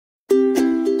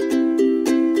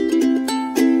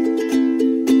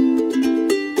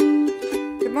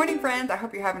morning, friends. I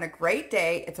hope you're having a great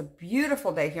day. It's a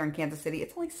beautiful day here in Kansas City.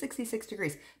 It's only 66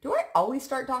 degrees. Do I always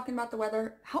start talking about the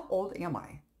weather? How old am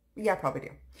I? Yeah, I probably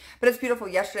do. But it's beautiful.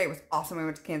 Yesterday was awesome. We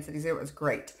went to Kansas City Zoo. It was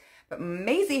great. But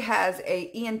Maisie has a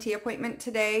ENT appointment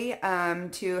today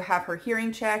to have her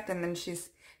hearing checked, and then she's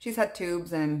had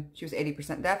tubes and she was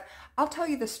 80% deaf. I'll tell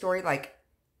you the story like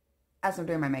as I'm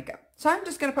doing my makeup. So I'm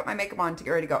just going to put my makeup on to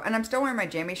get ready to go. And I'm still wearing my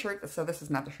jammy shirt, so this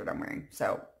is not the shirt I'm wearing.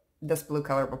 So this blue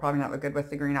color will probably not look good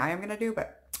with the green eye I'm going to do,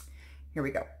 but here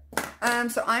we go.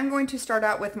 So I'm going to start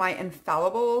out with my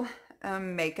infallible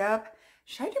makeup.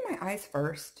 Should I do my eyes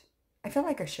first? I feel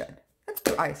like I should. Let's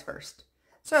do eyes first.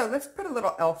 So let's put a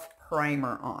little e.l.f.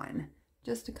 primer on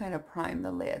just to kind of prime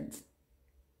the lids.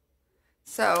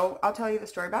 So I'll tell you the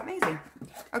story about Maisie.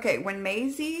 Okay, when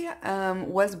Maisie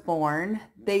was born,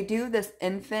 they do this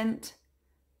infant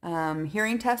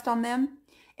hearing test on them,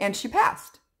 and she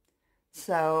passed.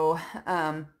 So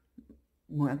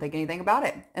we don't think anything about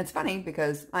it. It's funny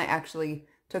because I actually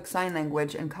took sign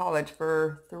language in college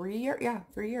for 3 years. Yeah,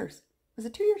 3 years. Was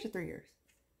it 2 years or 3 years?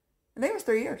 I think it was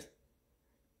 3 years.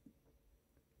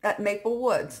 At Maple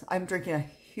Woods. I'm drinking a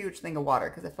huge thing of water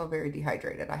because I feel very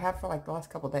dehydrated. I have for like the last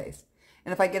couple days.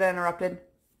 And if I get interrupted,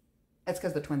 it's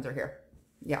because the twins are here.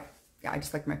 Yeah, I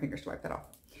just like my fingers to wipe that off.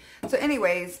 So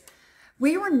anyways,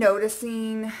 we were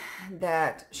noticing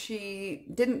that she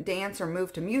didn't dance or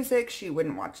move to music. She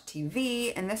wouldn't watch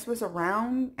TV. And this was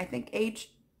around, I think, age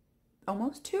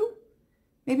almost 2.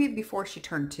 Maybe before she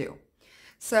turned 2.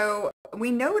 So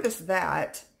we noticed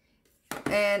that.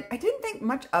 And I didn't think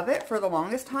much of it for the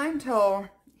longest time till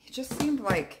it just seemed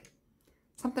like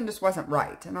something just wasn't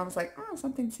right. And I was like, oh,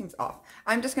 something seems off.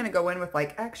 I'm just going to go in with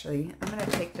like, actually, I'm going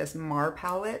to take this Mar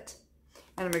palette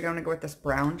and I'm going to go with this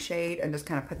brown shade and just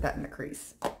kind of put that in the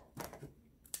crease.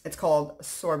 It's called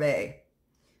Sorbet.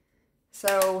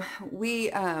 So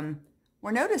we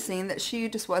were noticing that she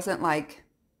just wasn't like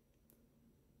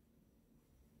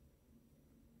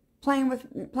playing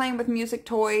with music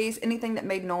toys, anything that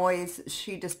made noise.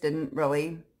 She just didn't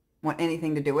really want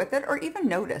anything to do with it or even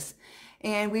notice.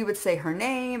 And we would say her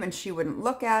name and she wouldn't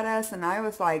look at us. And I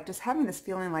was like, just having this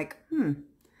feeling like,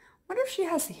 wonder if she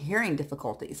has hearing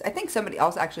difficulties. I think somebody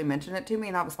else actually mentioned it to me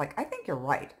and I was like, I think you're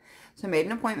right. So I made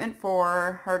an appointment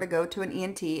for her to go to an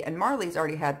ENT, and Marley's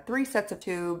already had 3 sets of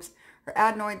tubes, her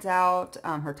adenoids out,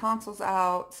 her tonsils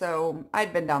out. So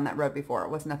I'd been down that road before.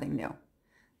 It was nothing new.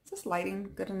 Is this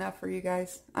lighting good enough for you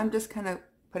guys? I'm just kind of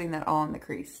putting that all in the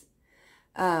crease.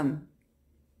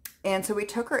 And so we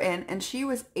took her in, and she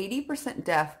was 80%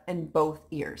 deaf in both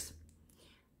ears.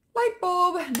 Light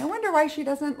bulb. No wonder why she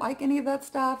doesn't like any of that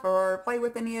stuff or play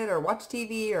with any of it or watch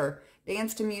TV or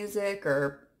dance to music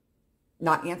or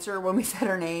not answer when we said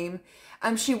her name.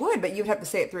 She would, but you'd have to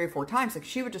say it 3 or 4 times. Like,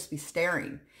 she would just be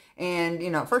staring. And, you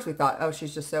know, at first we thought, oh,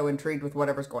 she's just so intrigued with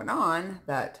whatever's going on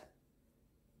that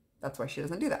that's why she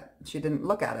doesn't do that. She didn't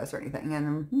look at us or anything.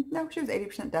 And no, she was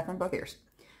 80% deaf in both ears.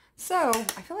 So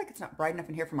I feel like it's not bright enough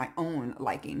in here for my own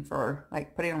liking for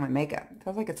like putting on my makeup. It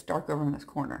feels like it's dark over in this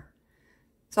corner.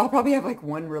 So I'll probably have like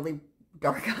one really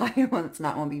dark eye. One that's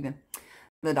not, won't be even.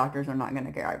 The doctors are not going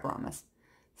to care, I promise.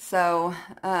 So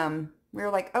we were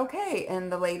like, okay.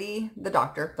 And the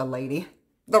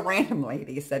random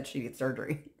lady said she needs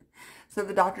surgery. So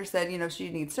the doctor said, you know, she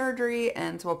needs surgery,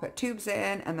 and so we'll put tubes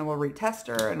in, and then we'll retest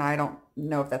her. And I don't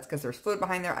know if that's because there's fluid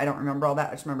behind there. I don't remember all that.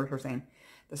 I just remember her saying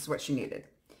this is what she needed.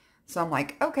 So I'm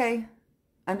like, okay.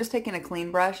 I'm just taking a clean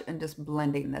brush and just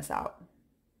blending this out.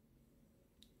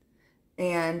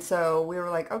 And so we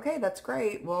were like, okay, that's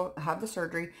great. We'll have the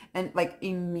surgery. And like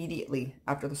immediately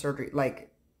after the surgery,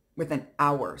 like within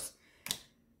hours.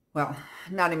 Well,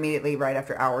 not immediately right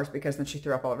after hours, because then she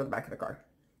threw up all over the back of the car.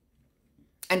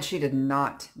 And she did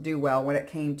not do well when it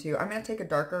came to, I'm going to take a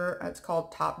darker, it's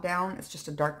called Top Down. It's just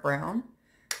a dark brown.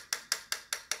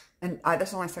 And this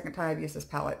is only the second time I've used this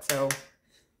palette, so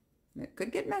it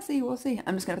could get messy. We'll see.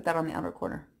 I'm just going to put that on the outer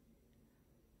corner.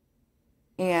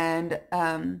 And,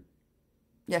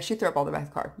 yeah, she threw up all the back of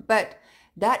the car. But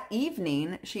that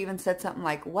evening, she even said something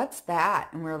like, what's that?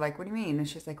 And we were like, what do you mean? And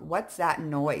she's like, what's that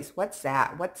noise? What's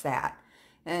that? What's that?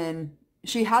 And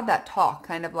she had that talk,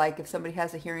 kind of like if somebody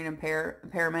has a hearing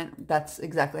impairment, that's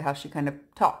exactly how she kind of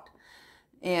talked.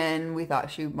 And we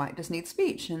thought she might just need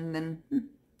speech. And then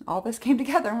all this came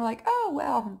together, and we're like, oh,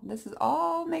 well, this is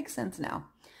all makes sense now.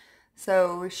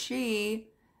 So she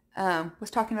was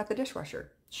talking about the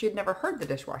dishwasher. She had never heard the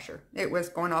dishwasher. It was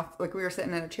going off, like we were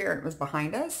sitting in a chair, and it was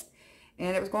behind us,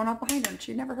 and it was going off behind her, and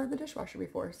she'd never heard the dishwasher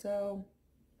before. So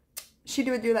she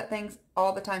would do that things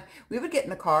all the time. We would get in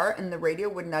the car and the radio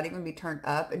would not even be turned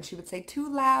up, and she would say, too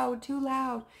loud,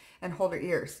 and hold her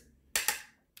ears.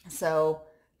 So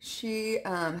She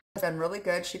has done really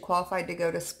good. She qualified to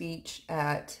go to speech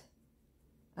at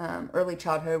early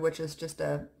childhood, which is just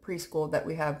a preschool that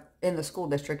we have in the school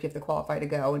district. You have to qualify to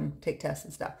go and take tests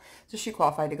and stuff. So she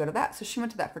qualified to go to that. So she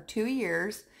went to that for 2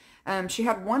 years. She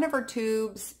had one of her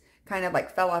tubes kind of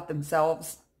like fell out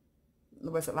themselves.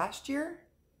 Was it last year?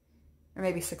 Or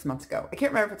maybe 6 months ago. I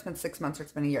can't remember if it's been 6 months or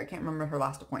it's been a year. I can't remember her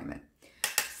last appointment.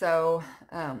 So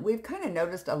we've kind of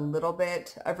noticed a little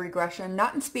bit of regression,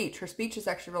 not in speech. Her speech is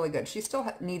actually really good. She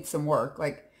still needs some work,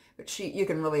 but you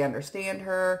can really understand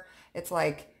her. It's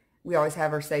like we always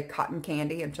have her say cotton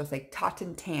candy, and she'll say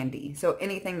totten tandy. So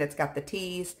anything that's got the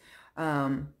T's,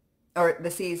 or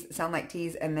the C's sound like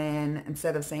T's, and then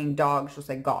instead of saying dog, she'll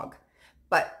say gog.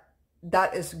 But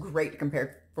that is great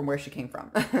compared from where she came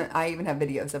from. I even have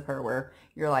videos of her where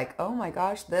you're like, oh my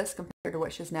gosh, this compared to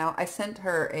what she is now. I sent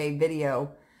her a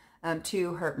video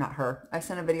to her, not her, I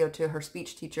sent a video to her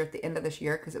speech teacher at the end of this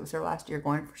year because it was her last year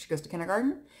going before she goes to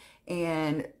kindergarten.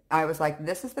 And I was like,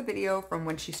 this is the video from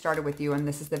when she started with you, and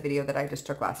this is the video that I just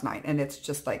took last night. And it's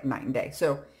just like night and day.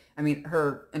 So, I mean,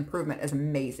 her improvement is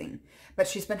amazing. But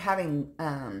she's been having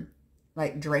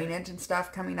like drainage and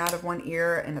stuff coming out of one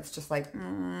ear, and it's just like,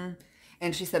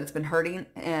 And she said it's been hurting,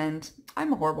 and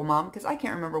I'm a horrible mom because I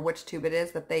can't remember which tube it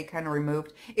is that they kind of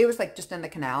removed. It was like just in the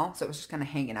canal, so it was just kind of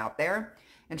hanging out there.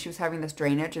 And she was having this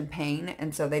drainage and pain,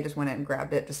 and so they just went in and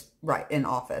grabbed it just right in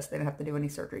office. They didn't have to do any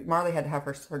surgery. Marley had to have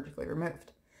her surgically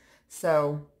removed.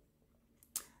 So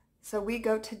we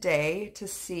go today to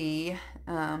see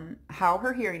how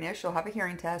her hearing is. She'll have a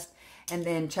hearing test and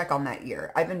then check on that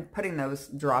ear. I've been putting those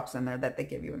drops in there that they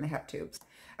give you when they have tubes.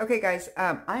 Okay, guys,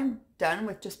 I'm done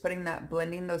with just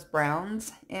blending those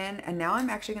browns in, and now I'm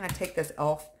actually going to take this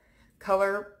e.l.f.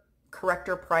 color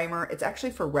corrector primer. It's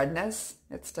actually for redness.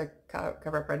 It's to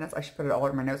cover up redness. I should put it all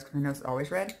over my nose because my nose is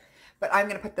always red. But I'm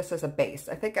going to put this as a base.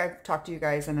 I think I've talked to you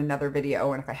guys in another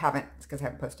video, and if I haven't, it's because I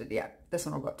haven't posted it yet. This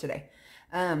one will go up today.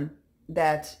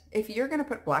 That if you're going to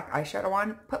put black eyeshadow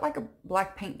on, put like a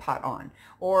black paint pot on.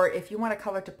 Or if you want a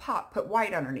color to pop, put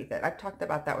white underneath it. I've talked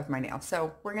about that with my nails.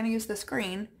 So we're going to use this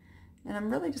green, and I'm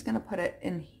really just going to put it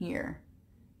in here.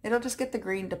 It'll just get the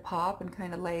green to pop and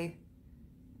kind of lay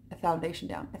a foundation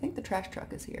down. I think the trash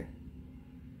truck is here.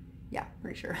 Yeah,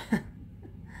 pretty sure.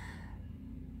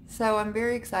 So I'm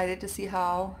very excited to see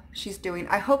how she's doing.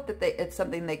 I hope that it's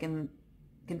something they can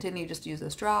continue just to use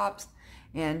as drops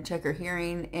and check her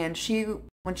hearing. And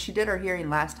when she did her hearing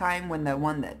last time, when the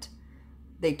one that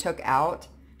they took out,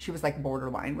 she was like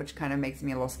borderline, which kind of makes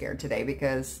me a little scared today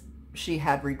because she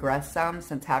had regressed some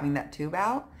since having that tube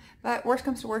out. But worst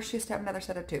comes to worst, she has to have another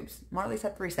set of tubes. Marley's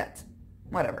had 3 sets.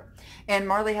 Whatever. And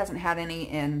Marley hasn't had any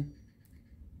in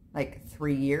like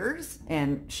 3 years,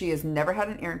 and she has never had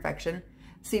an ear infection.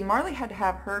 See, Marley had to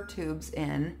have her tubes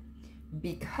in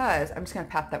because, I'm just going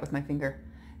to pat that with my finger,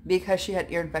 because she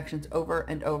had ear infections over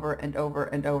and over and over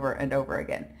and over and over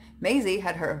again. Maisie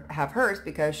had have hers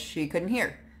because she couldn't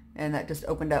hear, and that just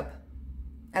opened up.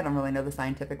 I don't really know the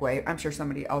scientific way. I'm sure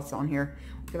somebody else on here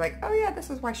will be like, oh yeah,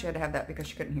 this is why she had to have that, because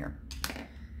she couldn't hear.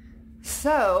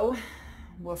 So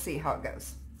we'll see how it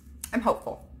goes. I'm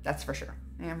hopeful, that's for sure.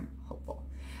 I am hopeful.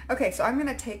 Okay, so I'm going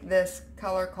to take this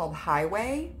color called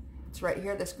Highway. It's right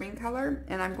here, this green color,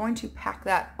 and I'm going to pack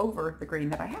that over the green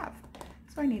that I have.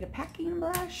 So I need a packing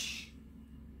brush.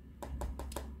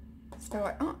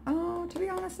 So to be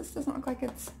honest, this doesn't look like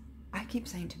it's, I keep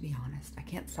saying to be honest. I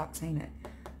can't stop saying it.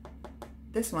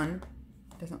 This one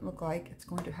doesn't look like it's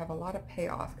going to have a lot of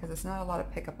payoff because it's not a lot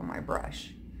of pickup on my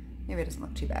brush. Maybe it doesn't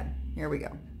look too bad. Here we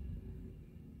go.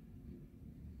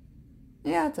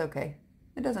 Yeah, it's okay.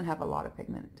 It doesn't have a lot of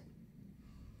pigment.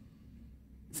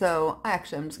 So I'm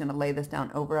just going to lay this down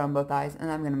over on both eyes,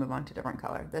 and I'm going to move on to a different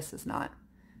color. This is not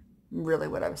really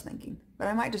what I was thinking. But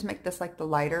I might just make this like the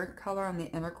lighter color on the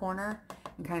inner corner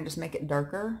and kind of just make it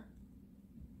darker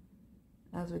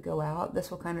as we go out. This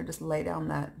will kind of just lay down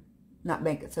that, not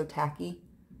make it so tacky.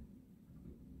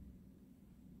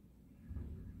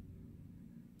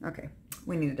 Okay,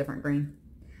 we need a different green.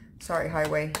 Sorry,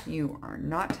 Highway, you are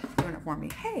not doing it for me.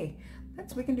 Hey,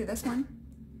 we can do this one.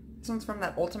 This one's from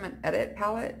that Ultimate Edit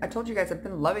palette. I told you guys I've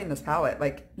been loving this palette.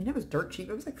 Like, and it was dirt cheap.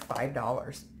 It was like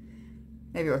 $5.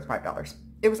 Maybe it was $5.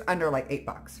 It was under like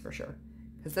 $8 for sure.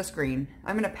 Because this green,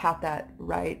 I'm going to pat that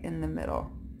right in the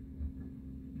middle.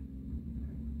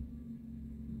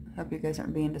 I hope you guys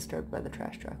aren't being disturbed by the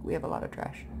trash truck. We have a lot of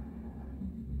trash.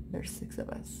 There's 6 of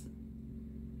us.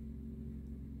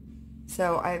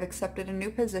 So I've accepted a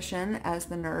new position as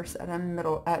the nurse at an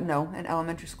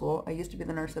elementary school. I used to be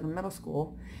the nurse at a middle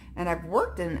school, and I've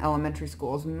worked in elementary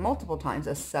schools multiple times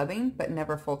as subbing, but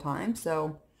never full time.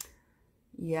 So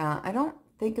yeah, I don't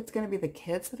think it's going to be the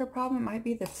kids that are a problem. It might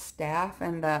be the staff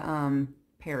and the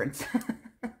parents.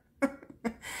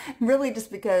 Really,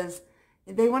 just because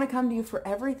they want to come to you for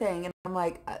everything. And I'm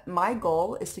like, my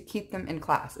goal is to keep them in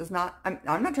class. It's not,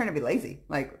 I'm not trying to be lazy.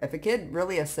 Like, if a kid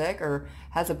really is sick or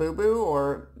has a boo-boo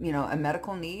or, you know, a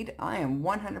medical need, I am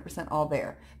 100% all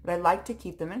there. But I like to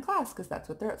keep them in class because that's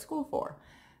what they're at school for.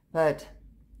 But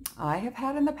I have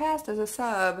had in the past as a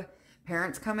sub,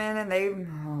 parents come in and they,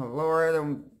 oh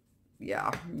Lord,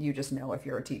 yeah, you just know if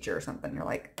you're a teacher or something. You're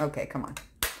like, okay, come on.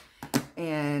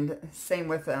 And same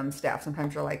with staff.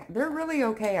 Sometimes you're like, they're really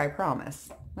okay, I promise.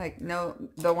 Like, no,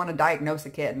 they'll want to diagnose a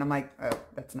kid. And I'm like, oh,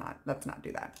 let's not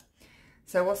do that.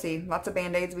 So we'll see. Lots of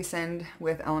Band-Aids we send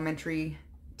with elementary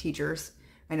teachers.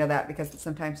 I know that because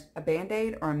sometimes a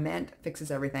Band-Aid or a mint fixes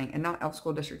everything. And not all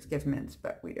school districts give mints,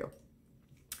 but we do.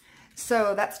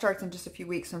 So that starts in just a few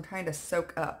weeks. So I'm trying to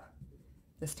soak up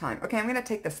this time. Okay, I'm going to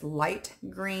take this light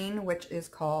green, which is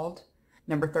called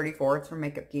number 34. It's from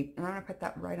Makeup Geek. And I'm going to put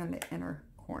that right on the inner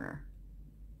corner.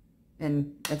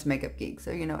 And it's Makeup Geek,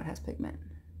 so you know it has pigment.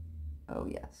 Oh,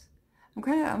 yes. I'm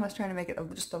kind of almost trying to make it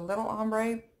just a little ombre.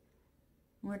 I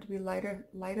want it to be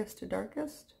lightest to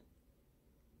darkest.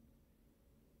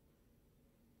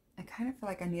 I kind of feel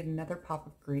like I need another pop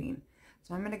of green.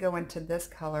 So I'm going to go into this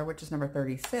color, which is number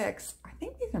 36. I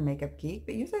think these are Makeup Geek,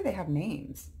 but usually they have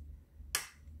names.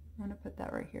 I'm going to put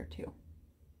that right here too.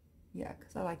 Yeah,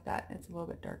 because I like that. It's a little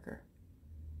bit darker.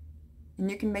 And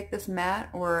you can make this matte,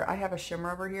 or I have a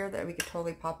shimmer over here that we could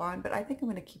totally pop on, but I think I'm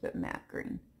going to keep it matte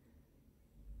green.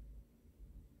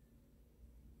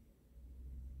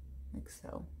 Like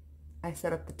so. I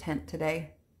set up the tent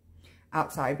today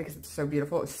outside because it's so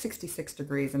beautiful. It was 66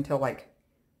 degrees until like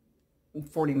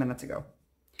 40 minutes ago.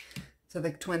 So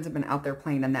the twins have been out there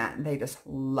playing in that and they just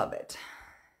love it.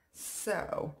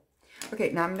 So,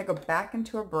 okay, now I'm going to go back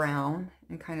into a brown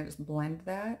and kind of just blend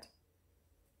that.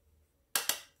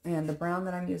 And the brown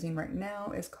that I'm using right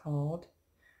now is called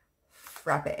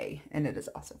Frappe, and it is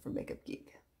also from Makeup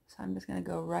Geek. So I'm just going to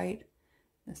go right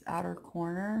this outer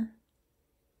corner,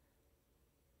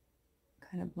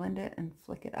 kind of blend it and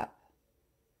flick it up.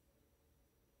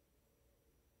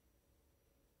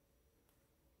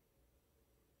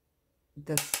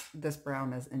 This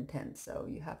brown is intense, so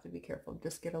you have to be careful.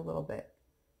 Just get a little bit.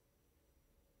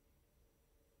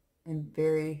 And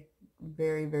very,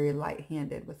 very, very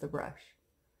light-handed with the brush.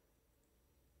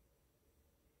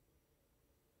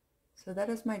 So that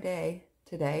is my day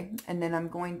today. And then I'm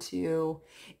going to,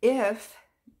 if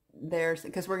there's,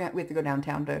 because we have to go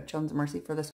downtown to Children's Mercy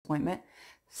for this appointment.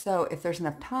 So if there's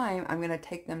enough time, I'm going to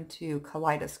take them to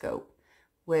Kaleidoscope,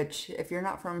 which if you're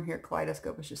not from here,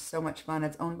 Kaleidoscope is just so much fun.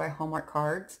 It's owned by Hallmark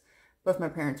Cards. Both my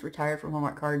parents retired from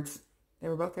Hallmark Cards. They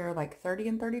were both there like 30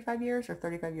 and 35 years, or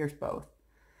 35 years both.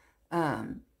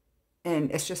 And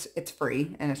it's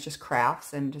free, and it's just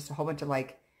crafts and just a whole bunch of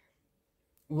like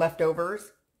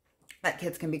leftovers that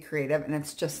kids can be creative, and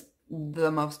it's just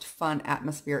the most fun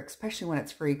atmosphere, especially when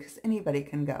it's free, because anybody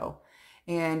can go.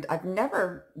 And I've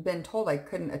never been told I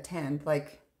couldn't attend.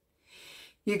 Like,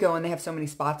 you go and they have so many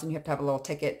spots and you have to have a little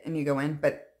ticket and you go in,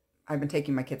 but I've been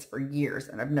taking my kids for years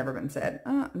and I've never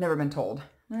been told,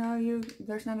 no,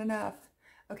 there's not enough.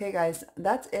 Okay, guys,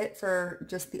 that's it for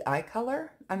just the eye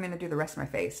color. I'm going to do the rest of my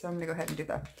face. So I'm going to go ahead and do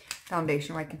the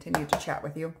foundation while I continue to chat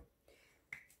with you.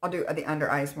 I'll do the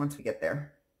under eyes once we get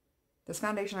there. This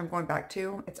foundation I'm going back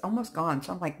to, it's almost gone.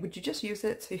 So I'm like, would you just use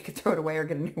it so you could throw it away or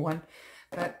get a new one?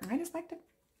 But I just like to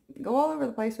go all over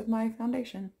the place with my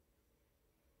foundation.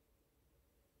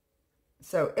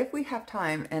 So if we have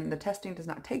time and the testing does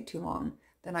not take too long,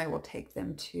 then I will take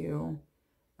them to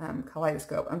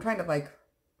Kaleidoscope. I'm trying to like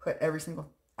put every single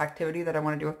activity that I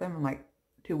want to do with them in like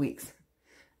 2 weeks.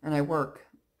 And I work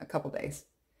a couple days.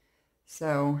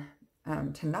 So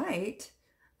tonight,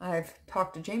 I've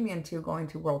talked to Jamie into going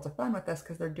to Worlds of Fun with us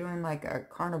because they're doing like a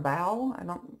carnival.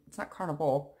 It's not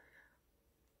carnival,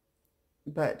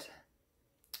 but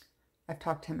I've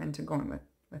talked him into going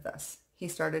with us. He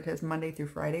started his Monday through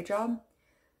Friday job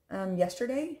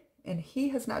yesterday, and he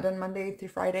has not done Monday through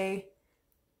Friday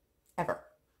ever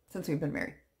since we've been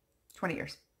married. 20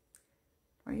 years.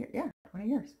 20 years, yeah, 20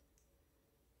 years.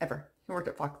 Ever. He worked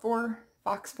at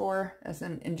Fox 4 as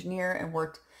an engineer and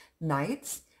worked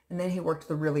nights. And then he worked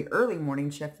the really early morning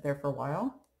shift there for a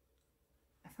while.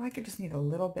 I feel like I just need a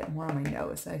little bit more on my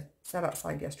nose. I sat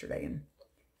outside yesterday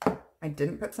and I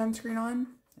didn't put sunscreen on.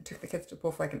 I took the kids to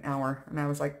pool for like an hour and I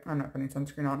was like, I'm not putting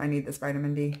sunscreen on. I need this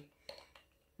vitamin D.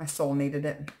 My soul needed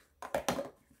it.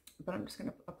 But I'm just going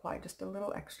to apply just a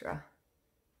little extra.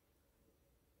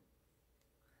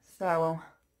 So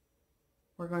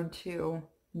we're going to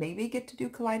maybe get to do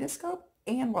Kaleidoscope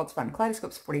and well, it's fun.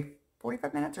 Kaleidoscope's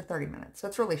 45 minutes or 30 minutes. So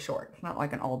it's really short. It's not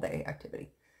like an all day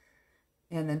activity.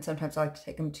 And then sometimes I like to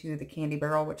take them to the Candy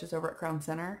Barrel, which is over at Crown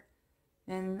Center.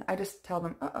 And I just tell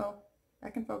them, uh-oh,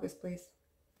 back in focus, please.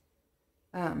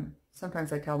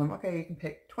 Sometimes I tell them, okay, you can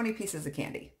pick 20 pieces of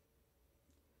candy.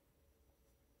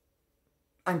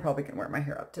 I'm probably going to wear my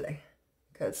hair up today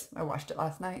because I washed it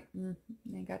last night.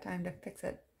 Ain't got time to fix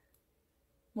it.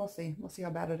 We'll see. We'll see how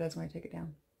bad it is when I take it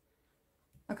down.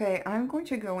 Okay, I'm going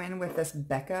to go in with this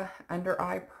Becca Under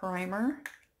Eye Primer.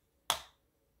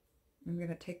 I'm going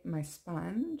to take my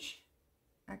sponge.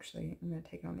 Actually, I'm going to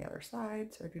take it on the other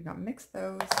side so I do not mix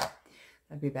those.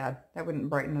 That'd be bad. That wouldn't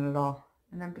brighten it at all.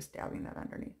 And I'm just dabbing that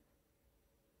underneath.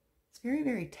 It's very,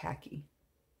 very tacky.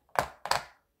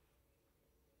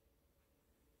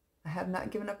 I have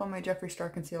not given up on my Jeffree Star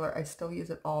concealer. I still use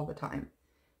it all the time.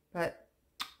 But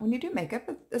when you do makeup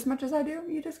as much as I do,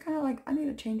 you just kind of like, I need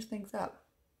to change things up.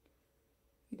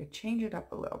 I need to change it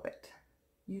up a little bit.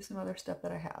 Use some other stuff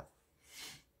that I have.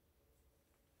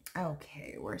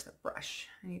 Okay, where's the brush?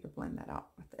 I need to blend that out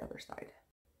with the other side.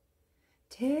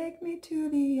 Take me to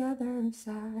the other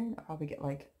side. I'll probably get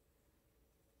like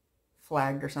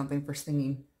flagged or something for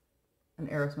singing an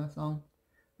Aerosmith song.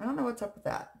 I don't know what's up with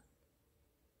that.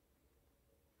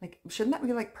 Like, shouldn't that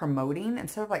be like promoting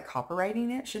instead of like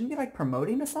copywriting it? Shouldn't it be like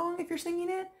promoting a song if you're singing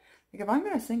it? Like if I'm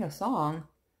going to sing a song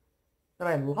that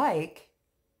I like,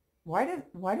 why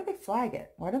do they flag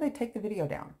it? Why do they take the video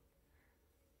down?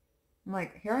 I'm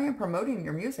like, here I am promoting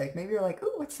your music. Maybe you're like,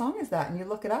 ooh, what song is that? And you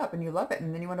look it up and you love it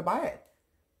and then you want to buy it.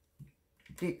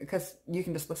 Because you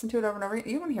can just listen to it over and over. You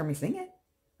don't want to hear me sing it.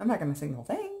 I'm not going to sing the whole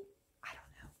thing. I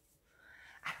don't know.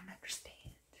 I don't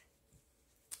understand.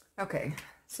 Okay,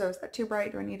 so is that too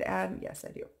bright? Do I need to add? Yes,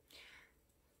 I do.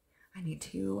 I need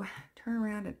to turn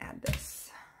around and add this.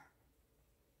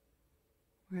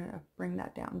 We're going to bring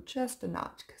that down just a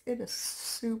notch because it is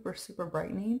super, super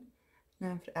brightening. I'm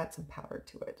going to have to add some powder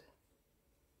to it.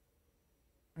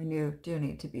 I do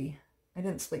need to be. I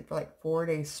didn't sleep for like 4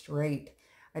 days straight.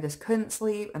 I just couldn't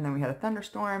sleep, and then we had a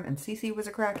thunderstorm, and Cece was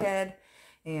a crackhead,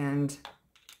 and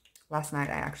last night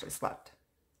I actually slept.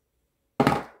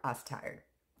 I was tired.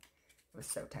 I was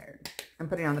so tired. I'm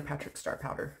putting on the Patrick Star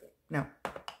powder. No.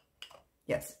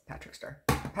 Yes, Patrick Star.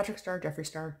 Patrick Star, Jeffree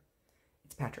Star.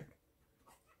 It's Patrick.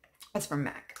 It's from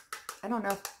MAC. I don't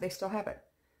know if they still have it.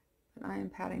 But I am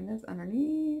patting this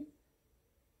underneath.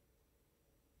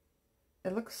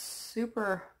 It looks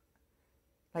super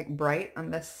like bright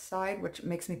on this side, which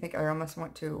makes me think I almost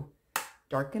want to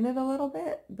darken it a little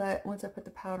bit. But once I put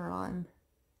the powder on,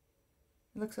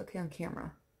 it looks okay on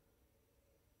camera.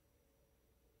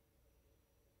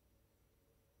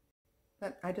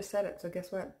 But I just said it, so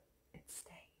guess what? It's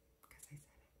staying because I said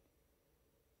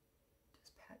it.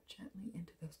 Just pat gently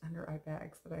into those under eye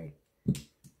bags that I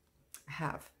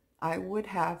have. I would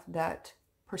have that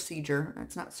procedure,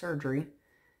 it's not surgery,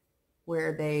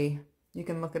 where you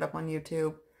can look it up on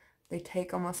YouTube. They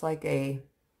take almost like a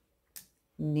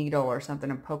needle or something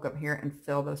and poke up here and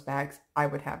fill those bags. I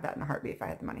would have that in a heartbeat if I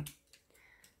had the money.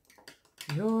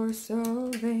 You're so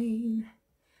vain.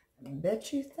 I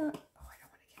bet you thought, oh, I don't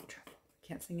want to get in trouble. I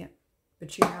can't sing it.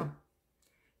 But you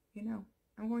know,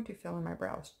 I'm going to fill in my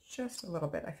brows just a little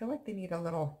bit. I feel like they need a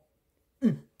little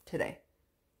today.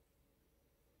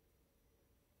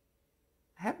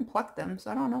 I haven't plucked them, so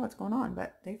I don't know what's going on,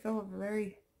 but they feel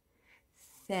very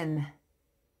thin.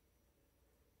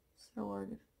 So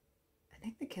weird. I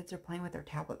think the kids are playing with their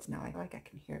tablets now. I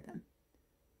can hear them.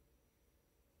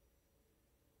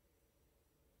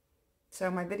 So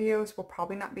my videos will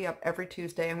probably not be up every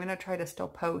Tuesday. I'm going to try to still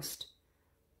post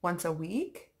once a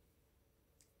week,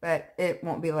 but it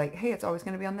won't be like, hey, it's always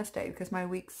going to be on this day, because my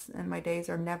weeks and my days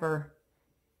are never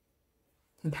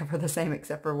the same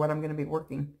except for what I'm going to be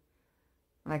working.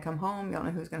 When I come home, you don't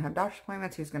know who's going to have doctor's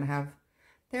appointments, who's going to have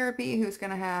therapy, who's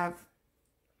going to have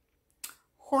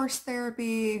horse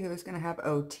therapy, who's going to have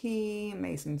OT,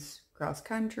 Mason's cross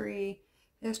country,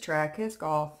 his track, his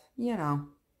golf, you know.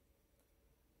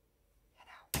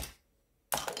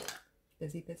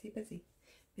 Busy, busy, busy.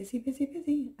 Busy, busy,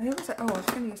 busy. I was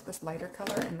going to use this lighter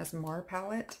color in this Mar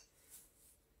palette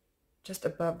just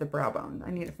above the brow bone. I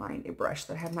need to find a brush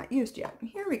that I have not used yet.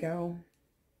 Here we go.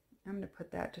 I'm going to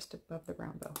put that just above the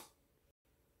brown bow.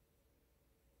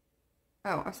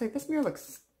 Oh, I was like, this mirror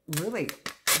looks really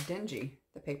dingy.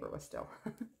 The paper was still.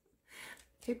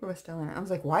 Paper was still in it. I was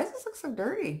like, why does this look so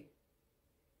dirty?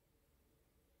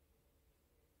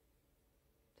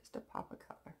 Just a pop of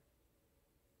color.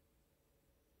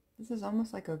 This is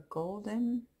almost like a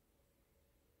golden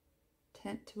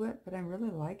tint to it, but I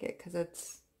really like it because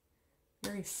it's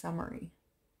very summery.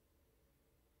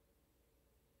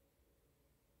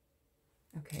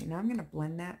 Okay, now I'm going to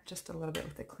blend that just a little bit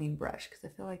with a clean brush because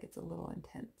I feel like it's a little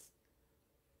intense.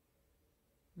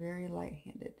 Very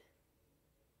light-handed.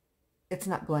 It's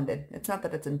not blended. It's not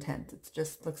that it's intense. It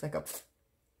just looks like a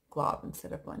glob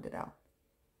instead of blended out.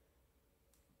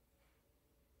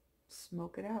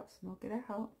 Smoke it out. Smoke it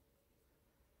out.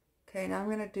 Okay, now I'm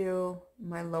going to do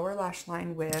my lower lash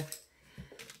line with,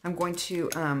 I'm going to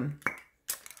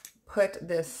put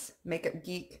this Makeup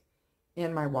Geek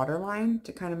in my waterline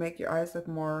to kind of make your eyes look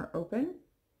more open.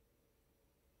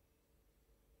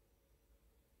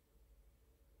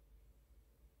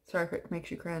 Sorry if it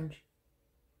makes you cringe.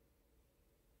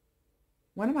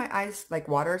 One of my eyes like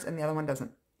waters and the other one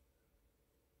doesn't.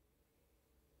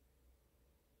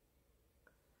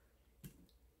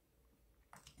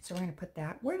 So we're going to put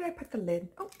that. Where did I put the lid?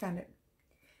 Oh, found it.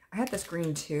 I had this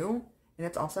green too, and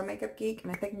it's also Makeup Geek,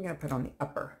 and I think I'm going to put it on the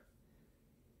upper.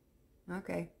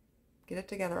 Okay. Get it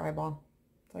together, eyeball.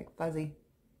 It's like fuzzy.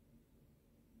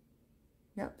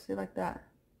 Yep, see, like that.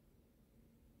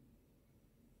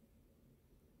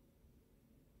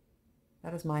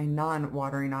 That is my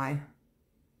non-watering eye.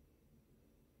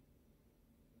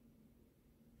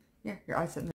 Yeah, your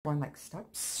eye's sitting there going like,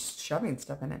 stop shoving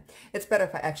stuff in it. It's better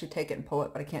if I actually take it and pull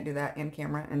it, but I can't do that in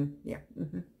camera. And yeah,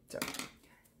 so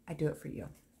I do it for you.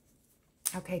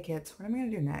 Okay, kids, what am I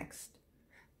going to do next?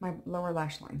 My lower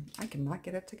lash line. I cannot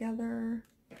get it together.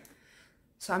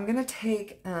 So I'm going to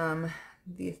take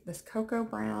this cocoa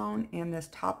brown and this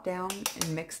top down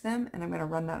and mix them. And I'm going to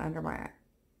run that under my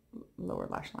lower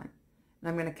lash line. And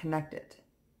I'm going to connect it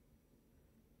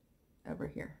over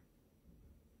here.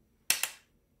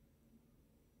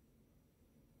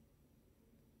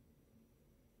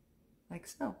 Like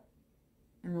so.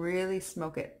 And really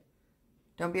smoke it.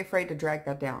 Don't be afraid to drag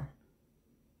that down.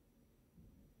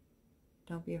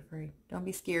 Don't be afraid. Don't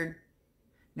be scared.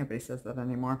 Nobody says that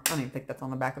anymore. I don't even think that's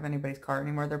on the back of anybody's car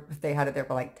anymore. If they had it, they'd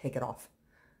be like, take it off.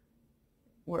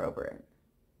 We're over it.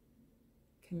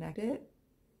 Connect it.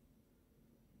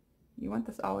 You want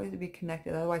this always to be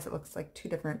connected. Otherwise it looks like two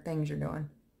different things you're doing.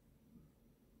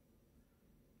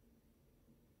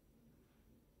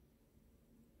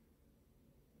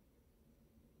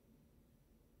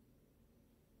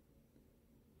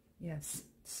 Yes,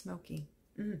 smoky.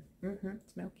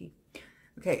 Smoky.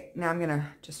 Okay, now I'm going to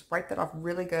just wipe that off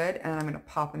really good, and I'm going to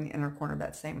pop in the inner corner of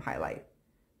that same highlight.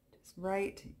 Just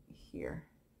right here.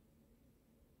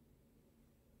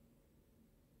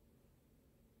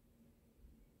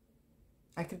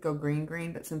 I could go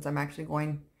green, but since I'm actually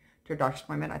going to a doctor's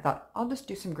appointment, I thought I'll just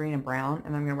do some green and brown,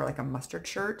 and I'm going to wear like a mustard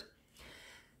shirt.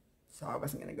 So I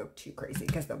wasn't going to go too crazy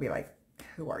because they'll be like,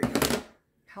 who are you?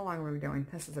 How long are we doing?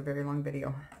 This is a very long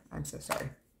video. I'm so sorry.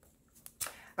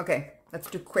 Okay, let's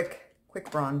do quick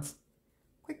bronze.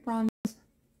 Quick bronze.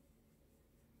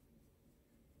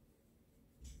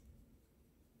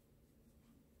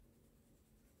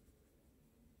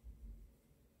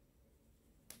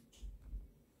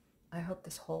 I hope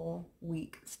this whole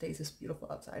week stays as beautiful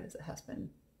outside as it has been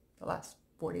the last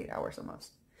 48 hours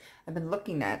almost. I've been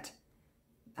looking at,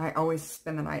 I always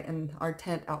spend the night in our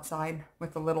tent outside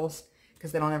with the littles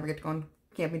because they don't ever get to go on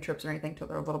camping trips or anything till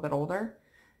they're a little bit older.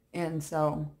 And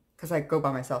so, because I go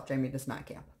by myself, Jamie does not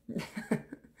camp.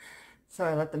 So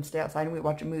I let them stay outside and we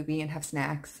watch a movie and have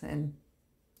snacks and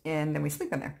then we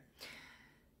sleep in there.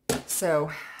 So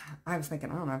I was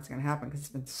thinking, I don't know if it's going to happen because it's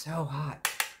been so hot.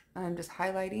 I'm just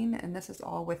highlighting, and this is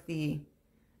all with the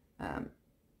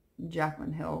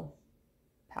Jaclyn Hill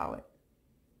palette.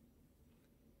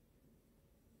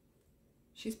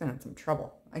 She's been in some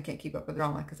trouble. I can't keep up with her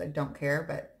online because I don't care,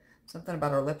 but something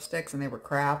about her lipsticks and they were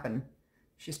crap, and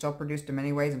she still produced them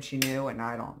anyways, and she knew, and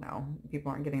I don't know. People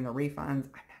aren't getting the refunds.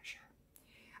 I'm not sure.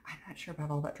 I'm not sure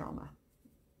about all that drama.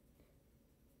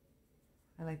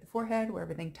 I like the forehead where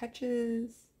everything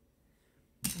touches.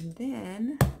 And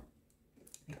then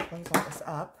close all this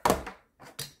up.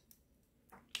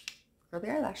 Curl the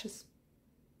eyelashes.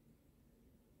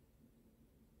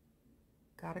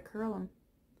 Gotta curl them.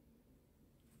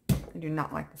 I do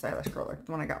not like this eyelash curler. It's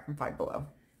the one I got from Five Below.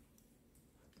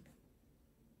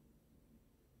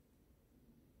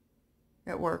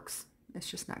 It works.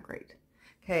 It's just not great.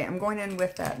 Okay, I'm going in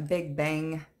with that Big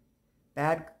Bang,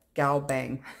 Bad Gal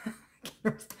Bang,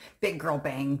 Big Girl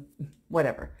Bang,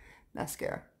 whatever,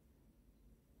 mascara.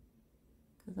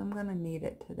 Because I'm going to need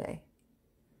it today.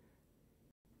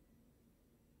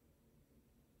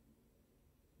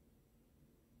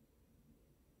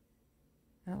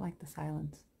 I don't like the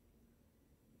silence.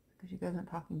 Because you guys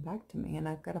aren't talking back to me, and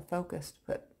I've got to focus to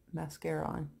put mascara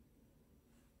on.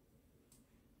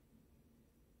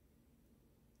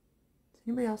 Does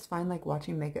anybody else find like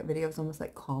watching makeup videos almost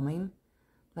like calming?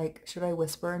 Like, should I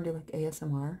whisper and do like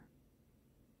ASMR?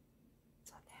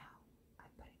 So now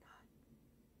I'm putting on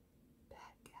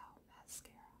Bad Gal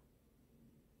mascara.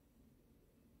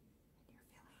 And you're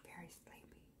feeling very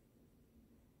sleepy,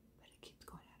 but it keeps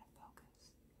going out of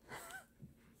focus.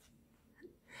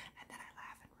 And then I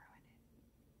laugh and ruin it.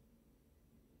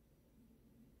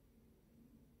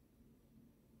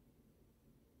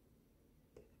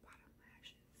 Do the bottom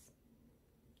lashes.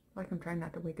 Like I'm trying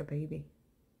not to wake a baby.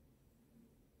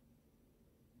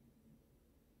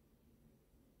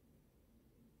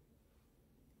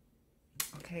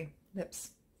 Okay,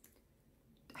 lips.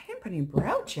 I didn't put any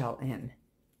brow gel in.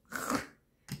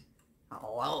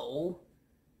 Hello.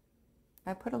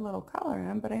 I put a little color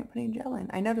in, but I didn't put any gel in.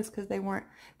 I noticed because they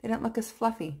didn't look as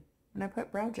fluffy. When I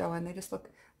put brow gel in, they just look.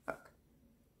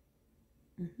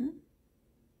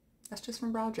 That's just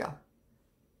from brow gel.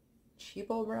 Cheap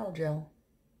old brow gel.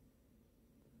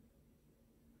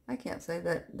 I can't say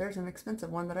that there's an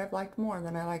expensive one that I've liked more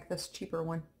than I like this cheaper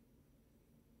one.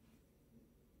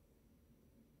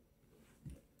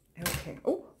 Okay.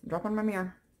 Oh, dropping my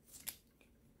mirror.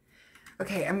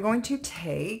 Okay, I'm going to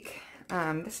take,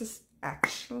 this is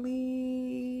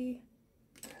actually,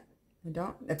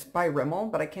 it's by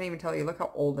Rimmel, but I can't even tell you. Look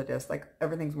how old it is. Like,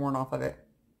 everything's worn off of it.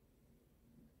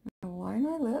 Line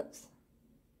my lips.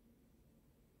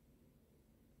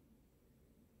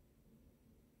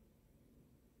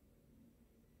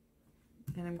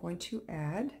 And I'm going to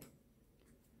add,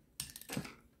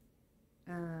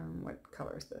 what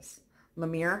color is this?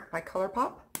 Lemire by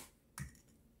ColourPop.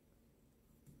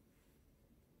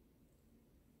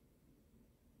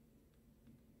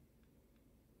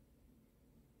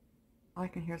 All I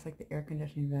can hear is like the air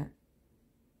conditioning vent.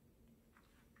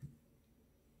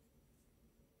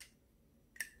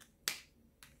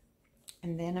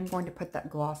 And then I'm going to put that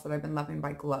gloss that I've been loving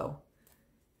by Glow.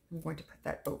 I'm going to put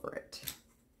that over it.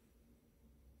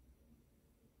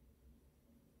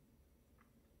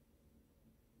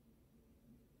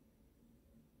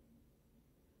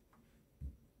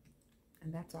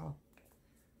 And that's all.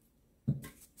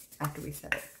 After we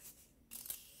set it.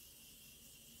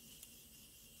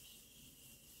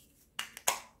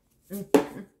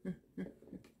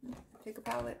 Take a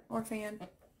palette or fan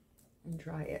and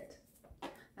dry it.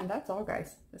 And that's all,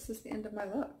 guys. This is the end of my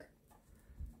look.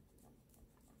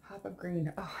 Pop of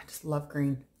green. Oh, I just love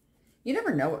green. You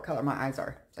never know what color my eyes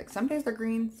are. It's like some days they're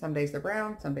green, some days they're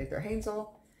brown, some days they're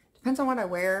hazel. Depends on what I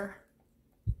wear.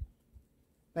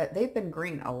 But they've been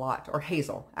green a lot, or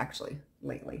hazel, actually,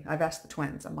 lately. I've asked the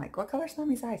twins. I'm like, what color's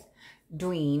Mommy's eyes?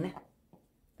 Dween.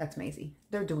 That's Maisie.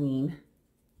 They're dween.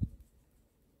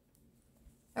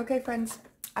 Okay, friends.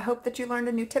 I hope that you learned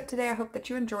a new tip today. I hope that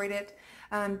you enjoyed it.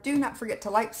 Do not forget to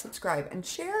like, subscribe, and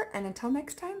share. And until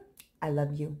next time, I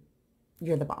love you.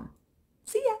 You're the bomb.